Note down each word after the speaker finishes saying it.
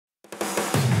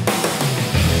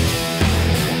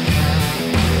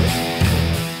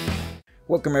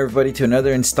Welcome everybody to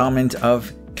another installment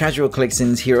of Casual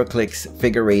Clickson's Heroclix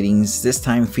Figure Ratings, this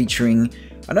time featuring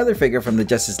another figure from the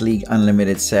Justice League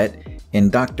Unlimited set in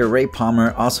Dr. Ray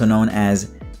Palmer, also known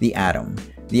as the Atom.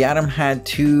 The Atom had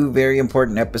two very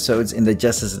important episodes in the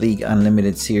Justice League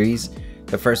Unlimited series.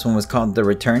 The first one was called The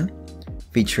Return,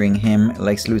 featuring him,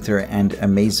 Lex Luthor, and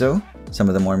Amazo, some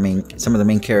of the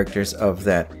main characters of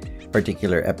that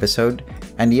particular episode.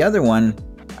 And the other one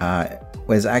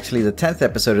was actually the 10th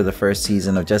episode of the first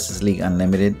season of Justice League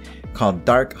Unlimited, called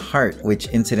Dark Heart, which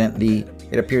incidentally,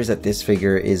 it appears that this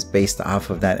figure is based off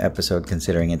of that episode,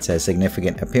 considering it says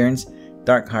significant appearance,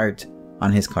 Dark Heart,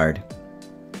 on his card.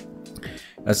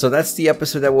 So that's the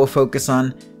episode that we'll focus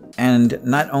on. And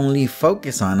not only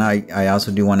focus on, I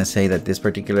also do want to say that this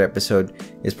particular episode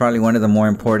is probably one of the more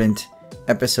important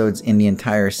episodes in the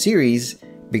entire series,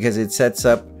 because it sets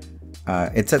up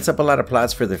a lot of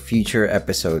plots for the future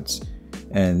episodes.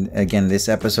 And again, this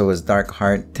episode was Dark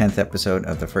Heart, 10th episode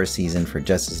of the first season for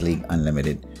Justice League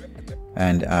Unlimited.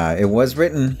 And it was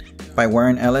written by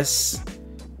Warren Ellis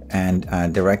and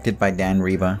directed by Dan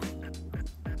Riva.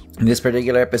 In this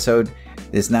particular episode,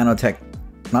 this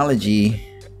nanotechnology,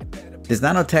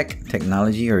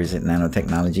 or is it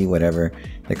nanotechnology, whatever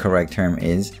the correct term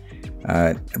is,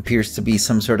 appears to be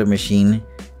some sort of machine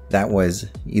that was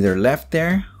either left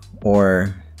there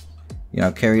or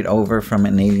carried over from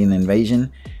an alien invasion,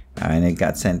 and it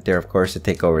got sent there, of course, to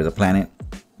take over the planet.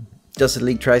 Justice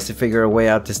League tries to figure a way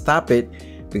out to stop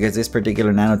it, because this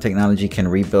particular nanotechnology can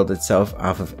rebuild itself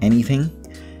off of anything.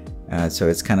 So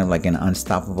it's kind of like an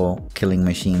unstoppable killing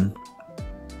machine.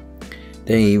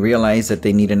 They realize that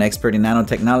they need an expert in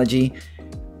nanotechnology.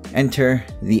 Enter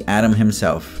the Atom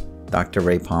himself, Dr.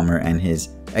 Ray Palmer, and his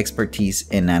expertise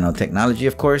in nanotechnology,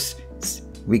 of course,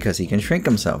 because he can shrink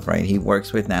himself, right? He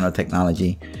works with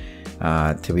nanotechnology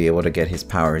to be able to get his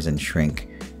powers and shrink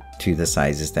to the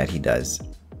sizes that he does.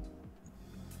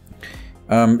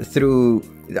 I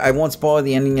won't spoil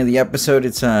the ending of the episode.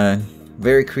 It's a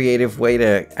very creative way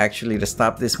to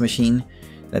stop this machine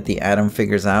that the Atom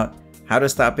figures out how to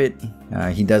stop it.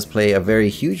 He does play a very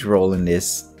huge role in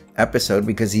this episode,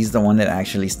 because he's the one that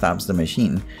actually stops the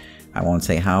machine. I won't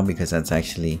say how, because that's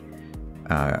actually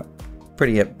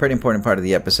pretty important part of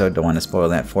the episode. Don't want to spoil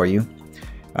that for you.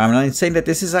 I'm saying that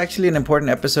this is actually an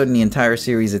important episode in the entire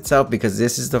series itself, because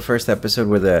this is the first episode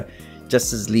where the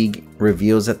Justice League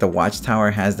reveals that the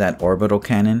Watchtower has that orbital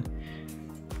cannon,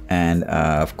 and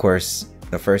of course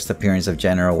the first appearance of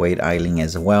General Wade Eiling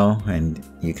as well. And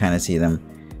you kind of see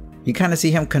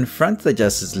him confront the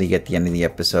Justice League at the end of the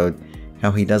episode,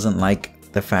 how he doesn't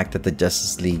like the fact that the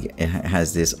Justice League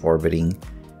has this orbiting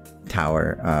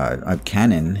tower, a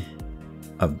cannon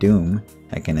of doom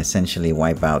that can essentially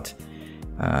wipe out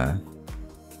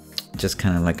just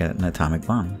kind of like an atomic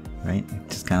bomb, right?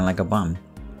 Just kind of like a bomb.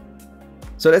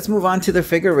 So let's move on to the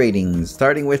figure ratings.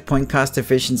 Starting with point cost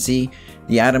efficiency,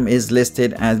 the Atom is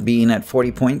listed as being at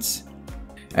 40 points.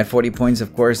 At 40 points,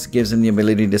 of course, gives him the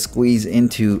ability to squeeze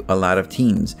into a lot of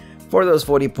teams. For those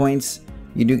 40 points,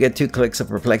 you do get 2 clicks of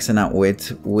Perplex and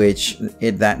Outwit, which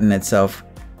that in itself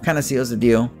kind of seals the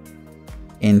deal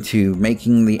into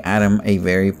making the Atom a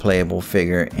very playable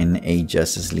figure in a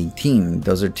Justice League team.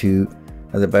 Those are 2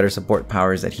 of the better support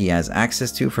powers that he has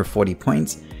access to for 40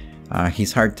 points.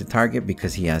 He's hard to target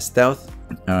because he has stealth.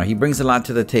 He brings a lot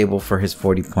to the table for his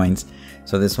 40 points.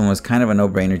 So this one was kind of a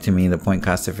no-brainer to me, the point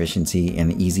cost efficiency,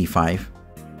 an easy 5.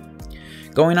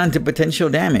 Going on to potential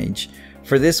damage.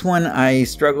 For this one, I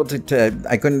struggled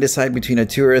I couldn't decide between a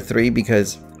 2 or a 3,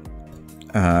 because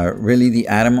really the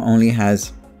Atom only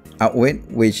has Outwit,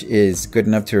 which is good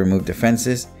enough to remove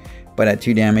defenses, but at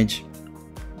 2 damage,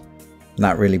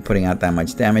 not really putting out that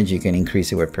much damage. You can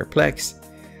increase it with Perplex,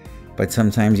 but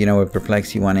sometimes, with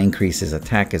Perplex, you want to increase his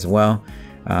attack as well.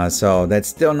 So that's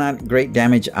still not great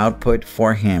damage output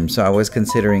for him. So I was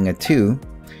considering a 2,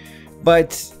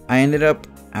 but I ended up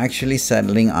actually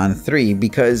settling on 3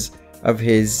 because of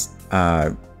his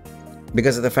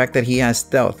because of the fact that he has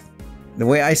stealth. The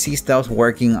way I see stealth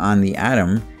working on the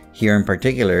Atom here in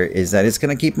particular is that it's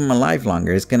going to keep him alive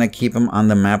longer. It's going to keep him on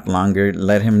the map longer,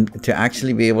 let him to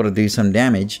actually be able to do some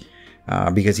damage,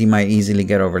 because he might easily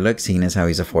get overlooked, seeing as how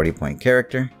he's a 40-point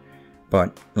character.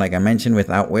 But like I mentioned, with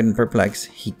Outwit and Perplex,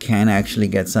 he can actually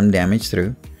get some damage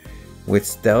through. With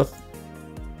stealth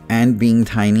and being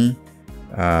tiny,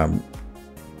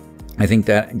 I think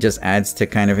that just adds to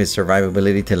kind of his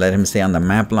survivability, to let him stay on the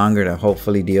map longer, to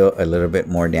hopefully deal a little bit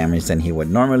more damage than he would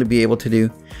normally be able to do.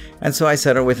 And so I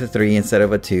settled with a 3 instead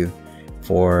of a 2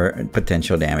 for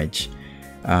potential damage.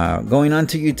 Going on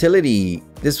to utility,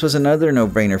 this was another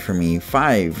no-brainer for me.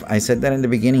 5. I said that in the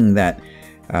beginning, that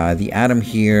the Atom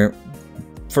here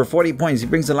for 40 points, he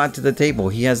brings a lot to the table.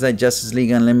 He has that Justice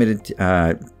League Unlimited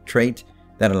trait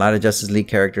that a lot of Justice League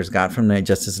characters got from the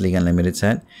Justice League Unlimited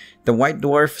set. The White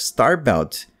Dwarf Star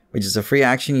Belt, which is a free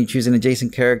action. You choose an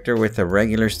adjacent character with a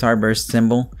regular starburst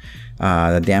symbol,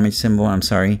 the damage symbol, I'm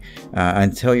sorry.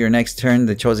 Until your next turn,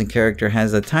 the chosen character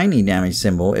has a tiny damage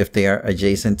symbol if they are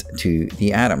adjacent to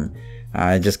the Atom.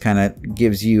 It just kind of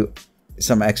gives you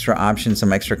some extra options,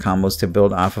 some extra combos to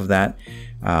build off of that,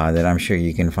 that I'm sure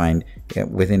you can find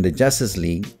within the Justice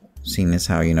League, seeing as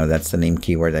how, you know, that's the name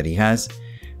keyword that he has.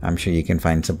 I'm sure you can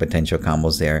find some potential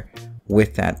combos there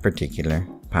with that particular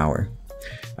power.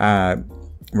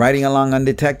 Riding along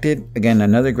undetected, again,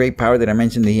 another great power that I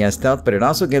mentioned, that he has stealth, but it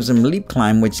also gives him leap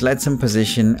climb, which lets him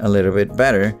position a little bit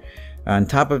better. On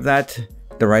top of that,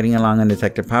 the riding along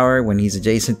undetected power, when he's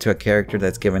adjacent to a character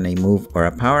that's given a move or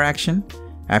a power action,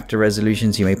 after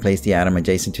resolutions, you may place the Atom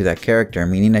adjacent to that character,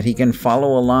 meaning that he can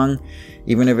follow along,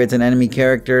 even if it's an enemy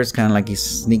character. It's kind of like he's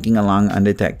sneaking along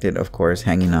undetected, of course,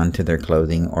 hanging on to their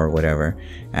clothing or whatever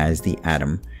as the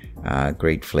Atom.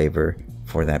 Great flavor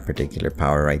for that particular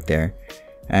power right there.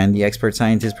 And the Expert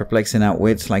Scientist, Perplex and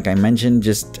Outwits, like I mentioned,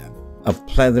 just a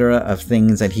plethora of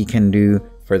things that he can do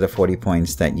for the 40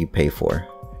 points that you pay for.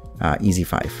 Easy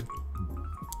 5.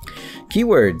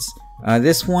 Keywords.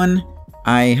 This one,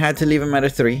 I had to leave him at a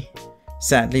 3.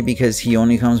 Sadly, because he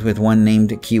only comes with one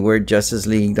named keyword. Justice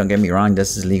League, don't get me wrong,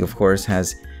 Justice League, of course,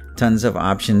 has tons of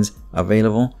options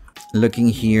available. Looking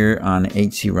here on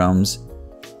HC Realms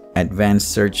Advanced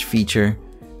Search feature,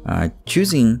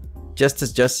 choosing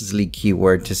Justice League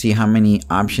keyword to see how many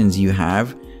options you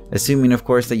have, assuming of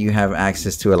course that you have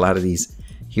access to a lot of these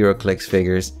Heroclix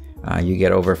figures. You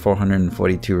get over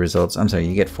 442 results. I'm sorry,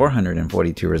 you get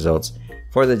 442 results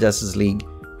for the Justice League.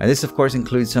 This of course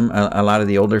includes a lot of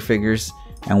the older figures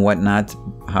and whatnot.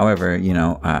 However, you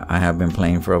know, I have been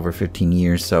playing for over 15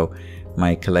 years, so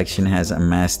my collection has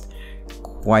amassed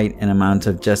quite an amount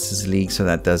of Justice League, so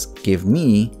that does give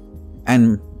me,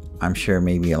 and I'm sure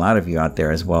maybe a lot of you out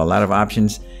there as well, a lot of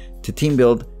options to team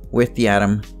build with the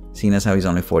Atom, seeing as how he's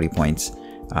only 40 points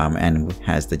and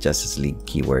has the Justice League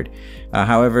keyword.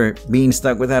 However, being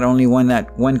stuck with that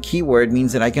one keyword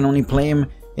means that I can only play him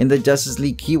in the Justice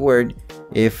League keyword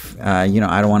if you know,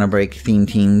 I don't want to break theme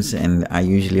teams, and I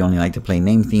usually only like to play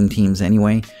name theme teams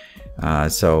anyway.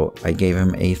 So I gave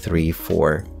him a 3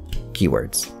 for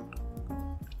keywords.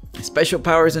 Special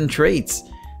powers and traits.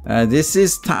 I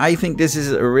think this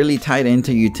is really tied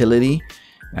into utility,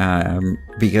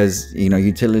 because, you know,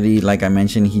 utility, like I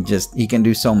mentioned, he can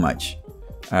do so much.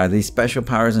 These special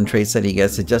powers and traits that he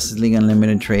gets, the Justice League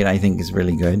Unlimited trait, I think is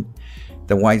really good.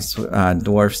 The White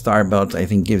Dwarf Star Belt, I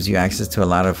think, gives you access to a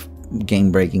lot of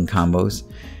game-breaking combos.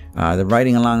 The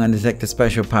Riding Along Undetected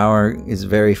special power is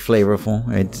very flavorful.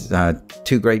 It's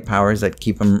 2 great powers that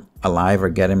keep him alive or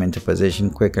get him into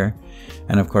position quicker.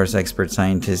 And of course, Expert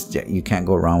Scientist, you can't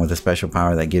go wrong with a special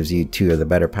power that gives you 2 of the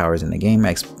better powers in the game,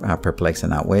 Perplex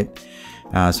and Outwit.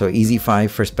 So easy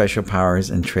 5 for special powers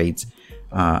and traits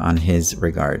on his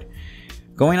regard.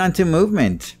 Going on to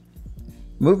movement.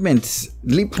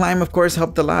 Leap Climb, of course,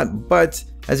 helped a lot, but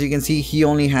as you can see, he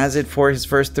only has it for his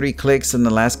first 3 clicks, and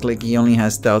the last click he only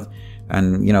has stealth.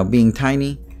 And, you know, being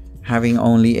tiny, having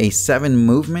only a 7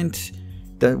 movement,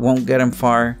 that won't get him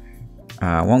far.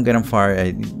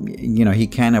 You know, he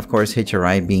can of course hitch a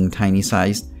ride being tiny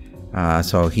sized,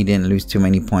 so he didn't lose too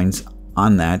many points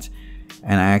on that.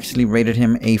 And I actually rated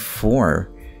him a 4.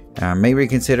 May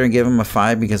reconsider and give him a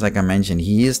 5, because like I mentioned,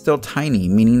 he is still tiny,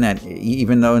 meaning that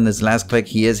even though in this last click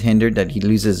he is hindered, that he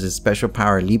loses his special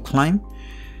power Leap Climb,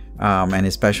 and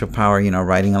his special power, you know,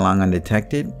 Riding Along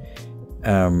Undetected.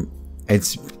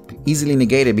 It's easily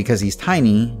negated because he's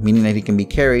tiny, meaning that he can be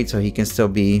carried, so he can still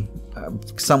be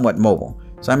somewhat mobile.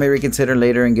 So I may reconsider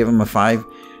later and give him a 5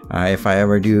 if I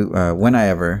ever do, when I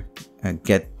ever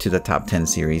get to the top 10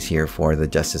 series here for the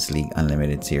Justice League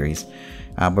Unlimited series.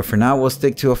 But for now, we'll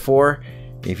stick to a 4.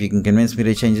 If you can convince me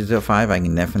to change it to a 5, I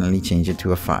can definitely change it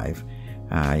to a 5.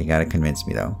 You gotta convince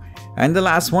me though. And the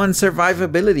last one,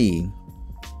 survivability.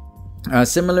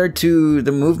 Similar to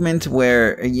the movement,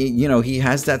 where you know, he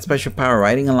has that special power,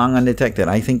 Riding Along Undetected.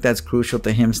 I think that's crucial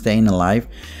to him staying alive.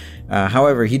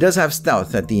 However, he does have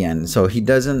stealth at the end, so he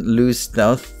doesn't lose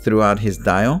stealth throughout his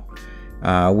dial,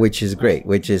 which is great,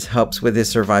 which helps with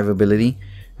his survivability.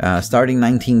 Starting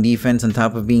 19 defense on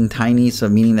top of being tiny, so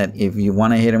meaning that if you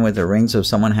want to hit him with a ring, so if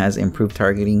someone has improved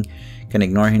targeting, can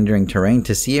ignore hindering terrain,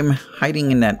 to see him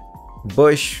hiding in that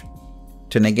bush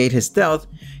to negate his stealth,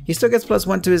 he still gets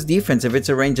 +1 to his defense if it's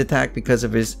a range attack, because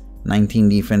of his 19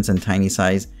 defense and tiny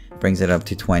size, brings it up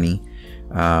to 20.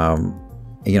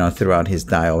 You know, throughout his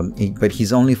dial, but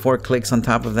he's only 4 clicks on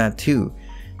top of that too.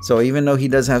 So even though he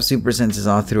does have super senses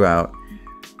all throughout,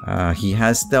 he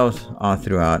has stealth all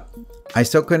throughout, I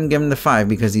still couldn't give him the 5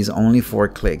 because he's only 4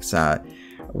 clicks.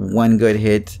 One good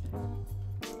hit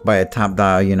by a top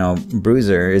dial, you know,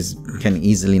 bruiser can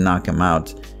easily knock him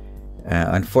out.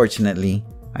 Unfortunately,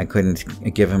 I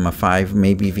couldn't give him a 5.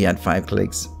 Maybe if he had 5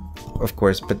 clicks, of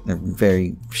course, but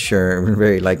very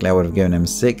likely I would have given him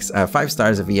 5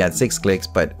 stars if he had 6 clicks.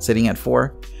 But sitting at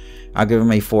 4, I'll give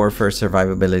him a 4 for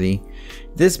survivability.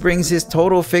 This brings his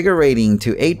total figure rating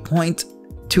to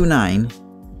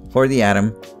 8.29 for the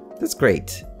Atom. That's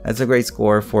great. That's a great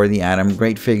score for the Atom.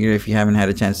 Great figure if you haven't had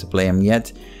a chance to play him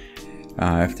yet.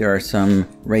 If there are some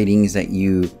ratings that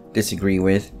you disagree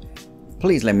with,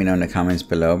 please let me know in the comments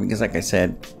below, because like I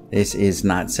said, this is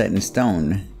not set in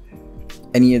stone.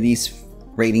 Any of these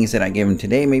ratings that I give him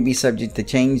today may be subject to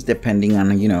change depending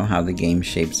on, you know, how the game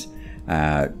shapes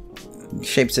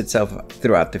itself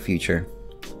throughout the future.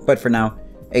 But for now,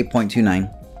 8.29.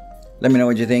 Let me know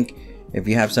what you think. If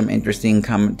you have some interesting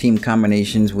team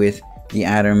combinations with the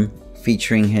Atom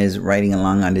featuring his riding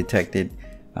along undetected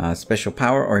special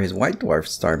power, or his White Dwarf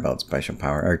Star Belt special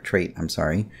power, or trait, I'm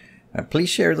sorry, please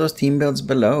share those team builds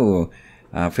below.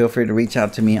 Feel free to reach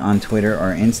out to me on Twitter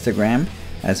or Instagram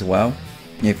as well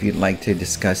if you'd like to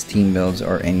discuss team builds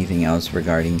or anything else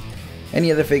regarding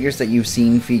any of the figures that you've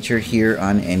seen featured here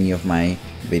on any of my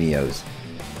videos.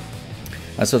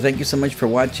 So thank you so much for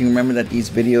watching. Remember that these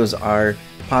videos are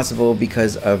possible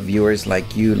because of viewers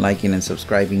like you liking and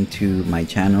subscribing to my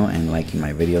channel and liking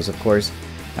my videos, of course.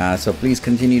 So please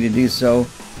continue to do so.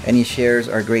 Any shares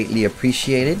are greatly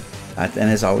appreciated. And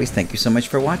as always, thank you so much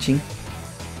for watching.